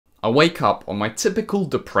I wake up on my typical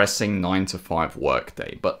depressing 9 to 5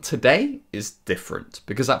 workday, but today is different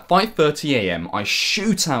because at 5:30 AM I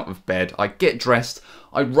shoot out of bed, I get dressed,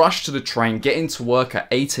 I rush to the train, get into work at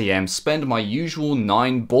 8 AM, spend my usual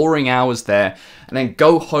 9 boring hours there, and then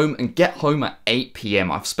go home and get home at 8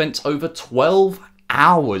 PM. I've spent over 12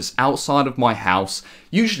 hours outside of my house.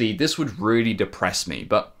 Usually this would really depress me,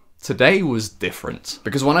 but today was different,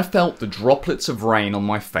 because when I felt the droplets of rain on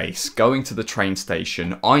my face going to the train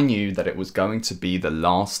station, I knew that it was going to be the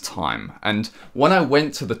last time. And when I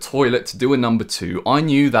went to the toilet to do a number 2, I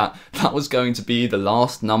knew that that was going to be the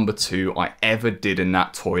last number 2 I ever did in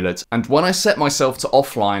that toilet. And when I set myself to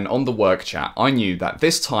offline on the work chat, I knew that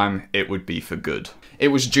this time it would be for good. It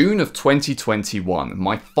was June of 2021,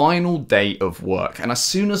 my final day of work, and as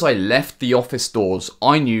soon as I left the office doors,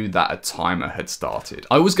 I knew that a timer had started.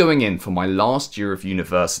 I was going in for my last year of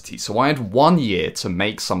university, so I had 1 year to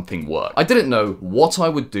make something work. I didn't know what I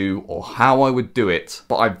would do or how I would do it,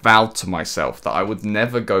 but I vowed to myself that I would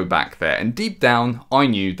never go back there, and deep down, I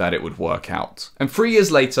knew that it would work out. And 3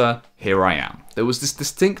 years later, here I am. There was this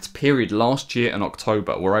distinct period last year in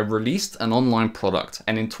October where I released an online product,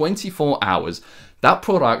 and in 24 hours, that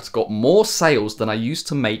product got more sales than I used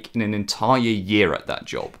to make in an entire year at that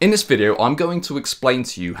job. In this video, I'm going to explain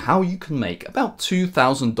to you how you can make about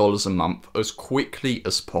 $2,000 a month as quickly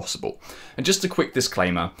as possible. And just a quick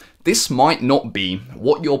disclaimer, this might not be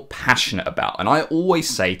what you're passionate about, and I always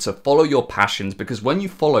say to follow your passions, because when you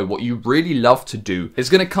follow what you really love to do,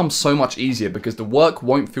 it's going to come so much easier because the work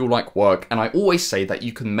won't feel like work, and I always say that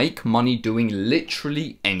you can make money doing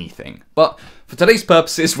literally anything. But for today's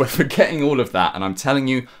purposes, we're forgetting all of that, and I'm telling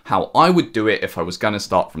you how I would do it if I was going to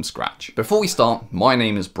start from scratch. Before we start, my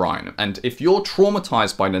name is Brian, and if you're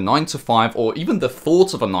traumatized by the 9 to 5 or even the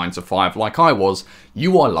thought of a 9 to 5 like I was,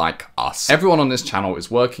 you are like us. Everyone on this channel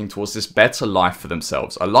is working towards this better life for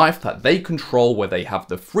themselves, a life that they control, where they have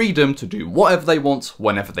the freedom to do whatever they want,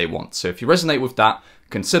 whenever they want. So if you resonate with that,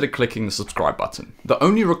 consider clicking the subscribe button. The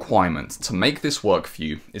only requirement to make this work for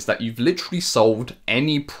you is that you've literally solved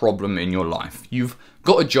any problem in your life. You've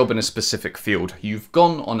got a job in a specific field, you've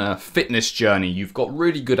gone on a fitness journey, you've got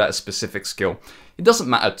really good at a specific skill. It doesn't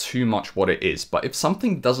matter too much what it is, but if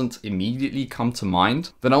something doesn't immediately come to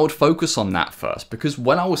mind, then I would focus on that first, because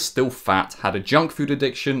when I was still fat, had a junk food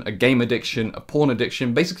addiction, a game addiction, a porn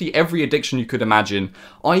addiction, basically every addiction you could imagine,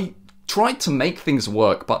 I tried to make things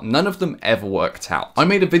work, but none of them ever worked out. I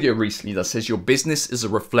made a video recently that says your business is a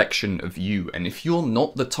reflection of you, and if you're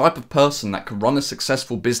not the type of person that can run a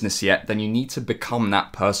successful business yet, then you need to become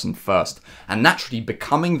that person first. And naturally,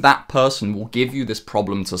 becoming that person will give you this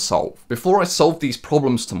problem to solve. Before I solved these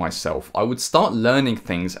problems to myself, I would start learning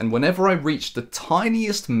things, and whenever I reached the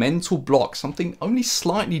tiniest mental block, something only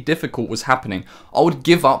slightly difficult was happening, I would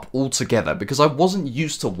give up altogether because I wasn't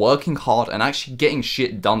used to working hard and actually getting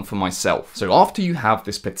shit done for myself. So after you have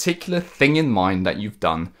this particular thing in mind that you've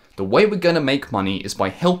done, the way we're going to make money is by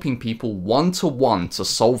helping people one-to-one to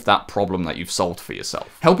solve that problem that you've solved for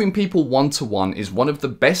yourself. Helping people one-to-one is one of the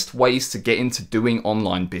best ways to get into doing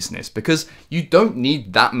online business, because you don't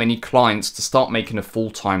need that many clients to start making a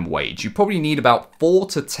full-time wage. You probably need about 4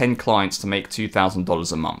 to 10 clients to make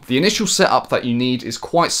 $2,000 a month. The initial setup that you need is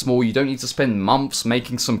quite small. You don't need to spend months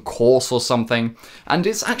making some course or something, and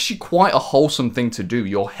it's actually quite a wholesome thing to do.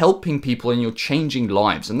 You're helping people and you're changing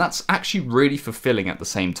lives, and that's actually really fulfilling at the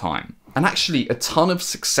same time. And actually, a ton of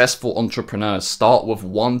successful entrepreneurs start with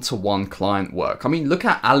one-to-one client work. I mean, look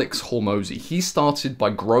at Alex Hormozi. He started by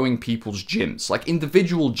growing people's gyms, like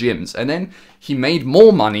individual gyms, and then he made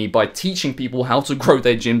more money by teaching people how to grow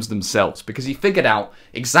their gyms themselves, because he figured out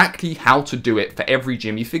exactly how to do it for every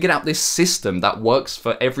gym. He figured out this system that works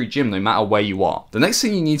for every gym, no matter where you are. The next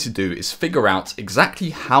thing you need to do is figure out exactly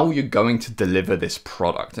how you're going to deliver this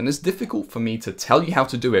product. And it's difficult for me to tell you how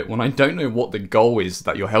to do it when I don't know what the goal is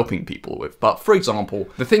that you're helping people with. But for example,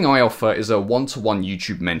 the thing I offer is a one-to-one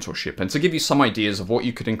YouTube mentorship. And to give you some ideas of what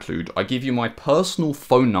you could include, I give you my personal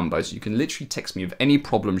phone numbers. You can literally text me with any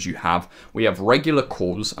problems you have. We have regular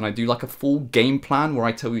calls, and I do like a full game plan where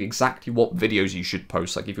I tell you exactly what videos you should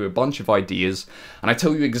post. I give you a bunch of ideas, and I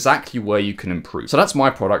tell you exactly where you can improve. So that's my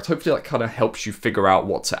product. Hopefully that kind of helps you figure out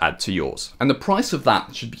what to add to yours. And the price of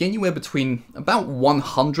that should be anywhere between about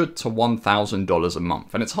 $100 to $1,000 a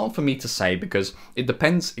month. And it's hard for me to say because it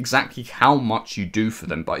depends exactly how much you do for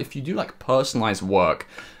them. But if you do like personalized work,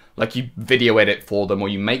 like you video edit for them or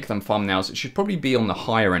you make them thumbnails, it should probably be on the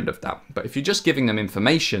higher end of that. But if you're just giving them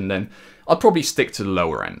information, then I'd probably stick to the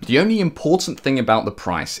lower end. The only important thing about the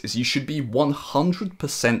price is you should be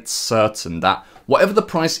 100% certain that whatever the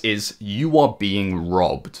price is, you are being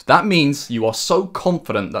robbed. That means you are so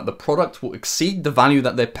confident that the product will exceed the value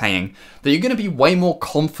that they're paying that you're going to be way more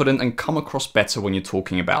confident and come across better when you're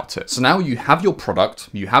talking about it. So now you have your product,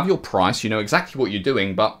 you have your price, you know exactly what you're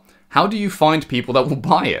doing, but how do you find people that will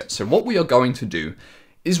buy it? So what we are going to do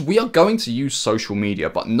is we are going to use social media,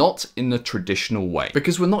 but not in the traditional way.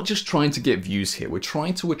 Because we're not just trying to get views here, we're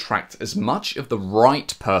trying to attract as much of the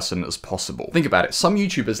right person as possible. Think about it, some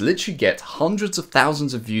YouTubers literally get hundreds of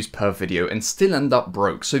thousands of views per video and still end up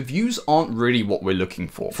broke, so views aren't really what we're looking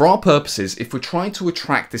for. For our purposes, if we're trying to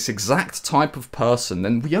attract this exact type of person,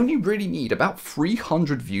 then we only really need about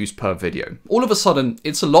 300 views per video. All of a sudden,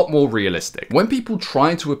 it's a lot more realistic. When people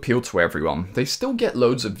try to appeal to everyone, they still get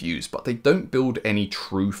loads of views, but they don't build any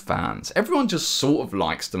true fans. Everyone just sort of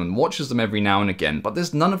likes them and watches them every now and again, but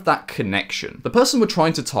there's none of that connection. The person we're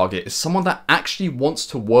trying to target is someone that actually wants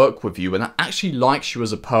to work with you and that actually likes you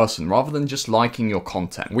as a person rather than just liking your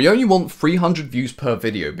content. We only want 300 views per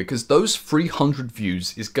video because those 300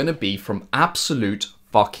 views is going to be from absolute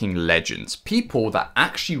fucking legends. People that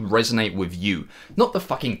actually resonate with you, not the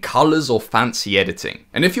fucking colors or fancy editing.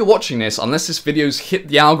 And if you're watching this, unless this video's hit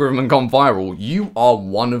the algorithm and gone viral, you are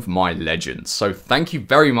one of my legends. So thank you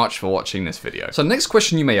very much for watching this video. So the next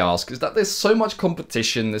question you may ask is that there's so much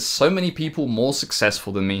competition, there's so many people more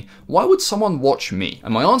successful than me, why would someone watch me?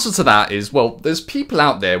 And my answer to that is, well, there's people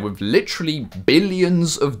out there with literally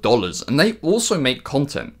billions of dollars and they also make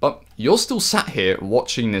content, but you're still sat here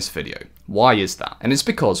watching this video. Why is that? And it's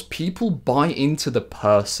because people buy into the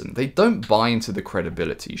person. They don't buy into the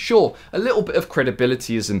credibility. Sure, a little bit of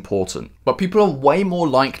credibility is important, but people are way more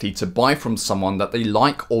likely to buy from someone that they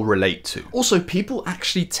like or relate to. Also, people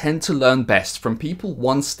actually tend to learn best from people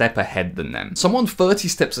one step ahead than them. Someone 30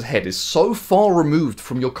 steps ahead is so far removed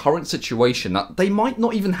from your current situation that they might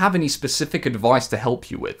not even have any specific advice to help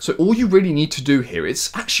you with. So all you really need to do here is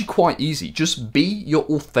actually quite easy. Just be your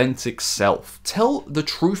authentic self. Tell the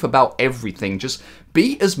truth about everything. Just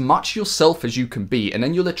be as much yourself as you can be, and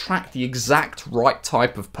then you'll attract the exact right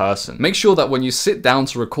type of person. Make sure that when you sit down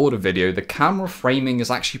to record a video, the camera framing is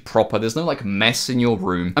actually proper. There's no like mess in your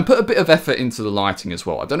room, and put a bit of effort into the lighting as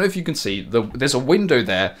well. I don't know if you can see, there's a window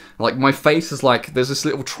there. Like my face is like, there's this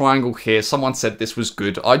little triangle here. Someone said this was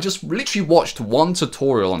good. I just literally watched one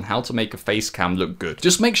tutorial on how to make a face cam look good.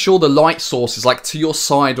 Just make sure the light source is like to your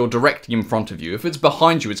side or directly in front of you. If it's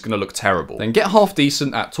behind you, it's going to look terrible. Then get half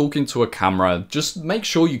decent at talking to a camera. Just make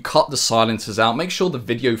sure you cut the silences out, make sure the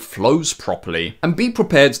video flows properly, and be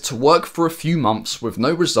prepared to work for a few months with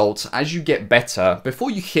no results as you get better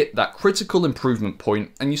before you hit that critical improvement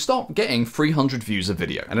point and you start getting 300 views a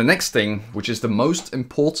video. And the next thing, which is the most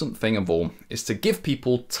important thing of all, is to give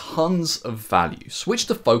people tons of value. Switch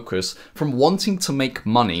the focus from wanting to make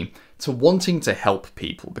money to wanting to help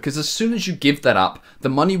people, because as soon as you give that up, the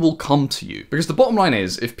money will come to you. Because the bottom line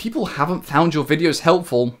is, if people haven't found your videos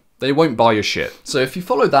helpful, they won't buy your shit. So if you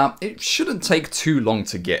follow that, it shouldn't take too long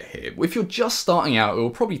to get here. If you're just starting out, it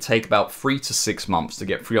will probably take about 3 to 6 months to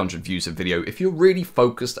get 300 views a video if you're really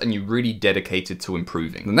focused and you're really dedicated to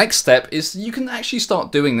improving. The next step is you can actually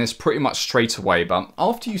start doing this pretty much straight away, but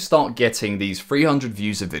after you start getting these 300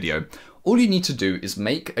 views a video, all you need to do is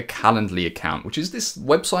make a Calendly account, which is this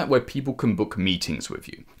website where people can book meetings with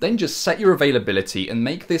you. Then just set your availability and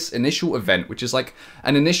make this initial event, which is like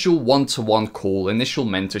an initial one-to-one call, initial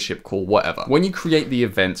mentorship call, whatever. When you create the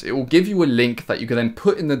event, it will give you a link that you can then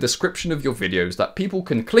put in the description of your videos that people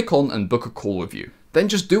can click on and book a call with you. Then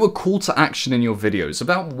just do a call to action in your videos.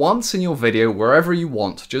 About once in your video, wherever you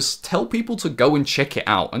want, just tell people to go and check it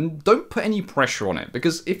out and don't put any pressure on it,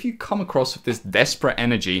 because if you come across with this desperate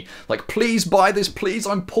energy, like please buy this, please,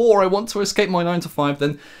 I'm poor, I want to escape my 9 to 5,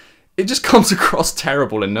 then it just comes across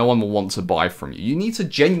terrible and no one will want to buy from you. You need to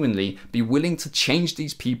genuinely be willing to change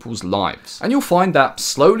these people's lives. And you'll find that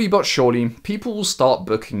slowly but surely, people will start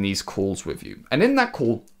booking these calls with you. And in that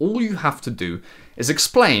call, all you have to do is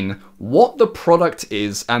explain what the product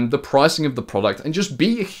is and the pricing of the product, and just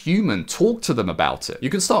be a human, talk to them about it. You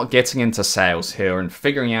can start getting into sales here and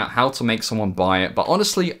figuring out how to make someone buy it, but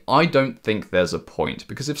honestly, I don't think there's a point,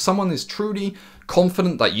 because if someone is truly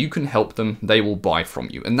confident that you can help them, they will buy from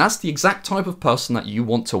you. And that's the exact type of person that you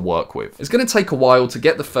want to work with. It's going to take a while to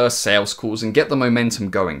get the first sales calls and get the momentum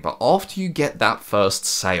going, but after you get that first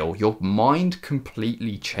sale, your mind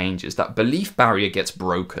completely changes. That belief barrier gets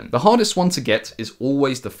broken. The hardest one to get is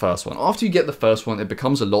always the first one. After you get the first one, it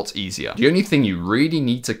becomes a lot easier. The only thing you really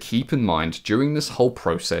need to keep in mind during this whole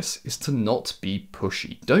process is to not be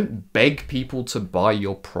pushy. Don't beg people to buy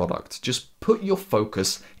your product. Just put your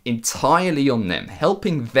focus entirely on them,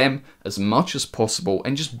 helping them as much as possible,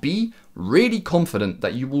 and just be really confident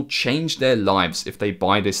that you will change their lives if they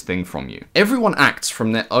buy this thing from you. Everyone acts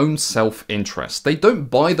from their own self-interest. They don't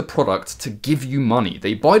buy the product to give you money.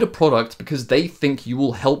 They buy the product because they think you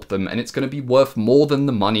will help them and it's going to be worth more than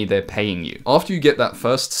the money they're paying you. After you get that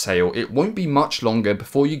first sale, it won't be much longer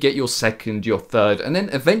before you get your second, your third, and then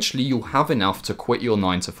eventually you'll have enough to quit your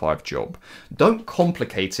 9-to-5 job. Don't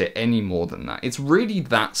complicate it any more than that. It's really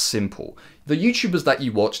that simple. The YouTubers that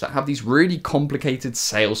you watch that have these really complicated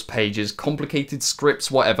sales pages, complicated scripts,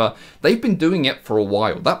 whatever, they've been doing it for a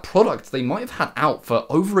while. That product they might have had out for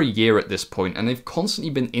over a year at this point, and they've constantly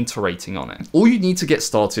been iterating on it. All you need to get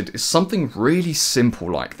started is something really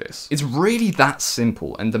simple like this. It's really that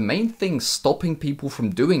simple, and the main thing stopping people from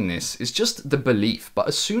doing this is just the belief. But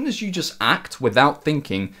as soon as you just act without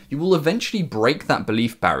thinking, you will eventually break that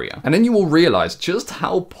belief barrier. And then you will realize just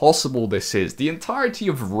how possible this is. The entirety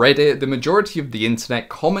of Reddit, the majority of the internet,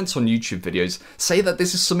 comments on YouTube videos say that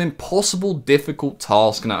this is some impossible, difficult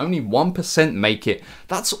task and that only 1% make it.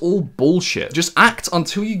 That's all bullshit. Just act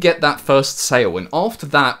until you get that first sale, and after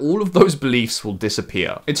that, all of those beliefs will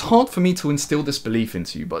disappear. It's hard for me to instill this belief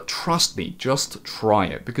into you, but trust me, just try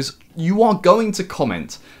it, because you are going to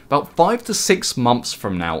comment about 5 to 6 months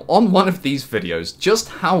from now on one of these videos just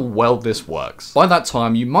how well this works. By that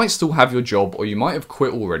time, you might still have your job or you might have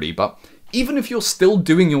quit already, but even if you're still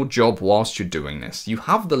doing your job whilst you're doing this, you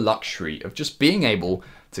have the luxury of just being able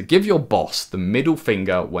to give your boss the middle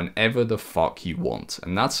finger whenever the fuck you want.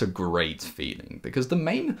 And that's a great feeling, because the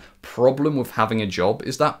main problem with having a job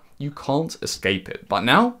is that you can't escape it. But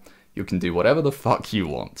now, you can do whatever the fuck you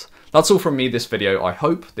want. That's all from me this video. I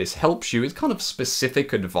hope this helps you. It's kind of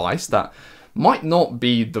specific advice that might not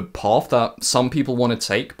be the path that some people want to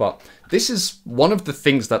take, but this is one of the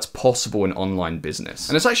things that's possible in online business.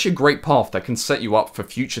 And it's actually a great path that can set you up for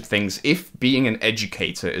future things if being an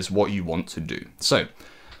educator is what you want to do. So,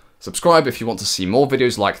 subscribe if you want to see more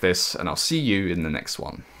videos like this, and I'll see you in the next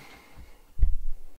one.